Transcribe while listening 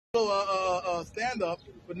little stand-up.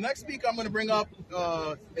 But the next speaker I'm going to bring up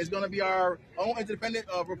is going to be our own independent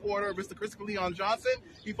reporter, Mr. Christopher Leon Johnson.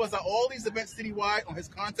 He puts out all these events citywide on his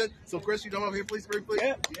content. So, Chris, you come up here, please, very please.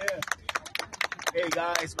 Yeah. Hey,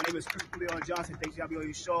 guys. My name is Christopher Leon Johnson. Thanks for having me on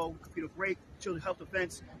your show, Computer Break, Children's Health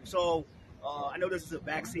Defense. So, I know this is a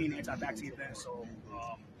vaccine, anti-vaccine event, so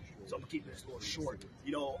I'm going to keep this a little short.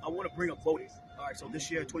 You know, I want to bring up voting. All right, so this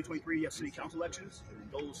year, 2023, you have city council elections.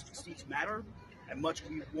 Those seats matter. And much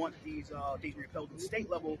we want these things repealed at the state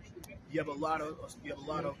level, you have a lot of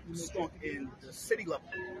skunk in the city level.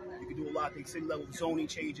 You can do a lot of things, city level zoning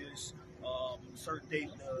changes, certain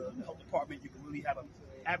things, the health department. You can really have an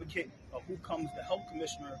advocate of who comes the health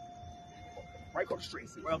commissioner right across the street,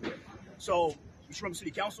 right up there. So you should run the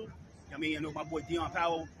city council. I mean, I know my boy Dion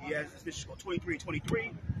Powell. He has this mission called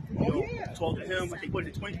 2323. Talk to him. I think what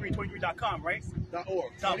is it, 2323.com, right?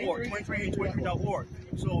 .org. 2323.org.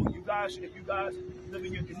 So you guys, if you guys live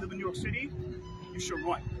in New York City, you should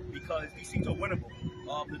run because these seats are winnable.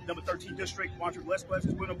 The number 13 district, Montreux Lesquez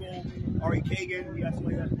is winnable. Ari Kagan, we have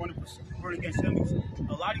somebody that's running against him.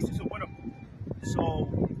 A lot of these seats are winnable. So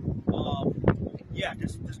yeah,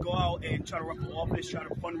 just go out and try to run for office, try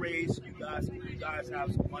to fundraise. You guys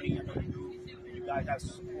have some money, I know you do. And you guys have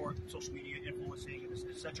support, social media, influencing,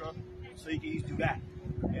 etc. So you can easily do that.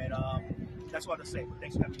 And that's what I say. But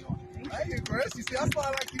thanks for having me on. Thank you, Chris. You see, that's why I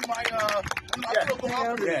like you, my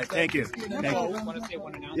thank you. I want to say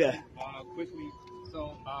one announcement quickly.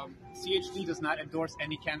 So CHD does not endorse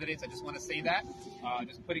any candidates. I just want to say that.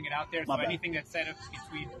 Just putting it out there. So anything that's said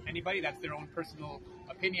between anybody, that's their own personal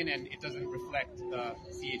opinion, and it doesn't reflect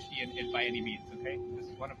CHD by any means. Okay,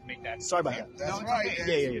 just want to make that. Sorry about that. That's right.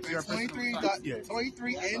 Yeah.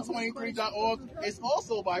 23 and 23.org is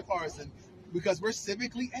also bipartisan because we're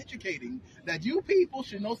civically educating that you people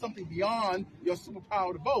should know something beyond your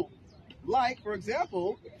superpower to vote. Like, for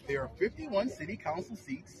example, there are 51 city council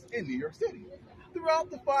seats in New York City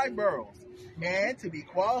throughout the 5 boroughs. And to be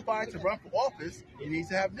qualified to run for office, you need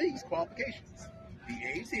to have these qualifications. Be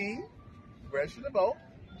 18, register to vote,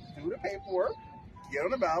 do the paperwork, get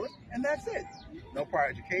on the ballot, and that's it. No prior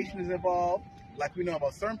education is involved. Like we know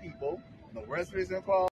about certain people, no residence involved.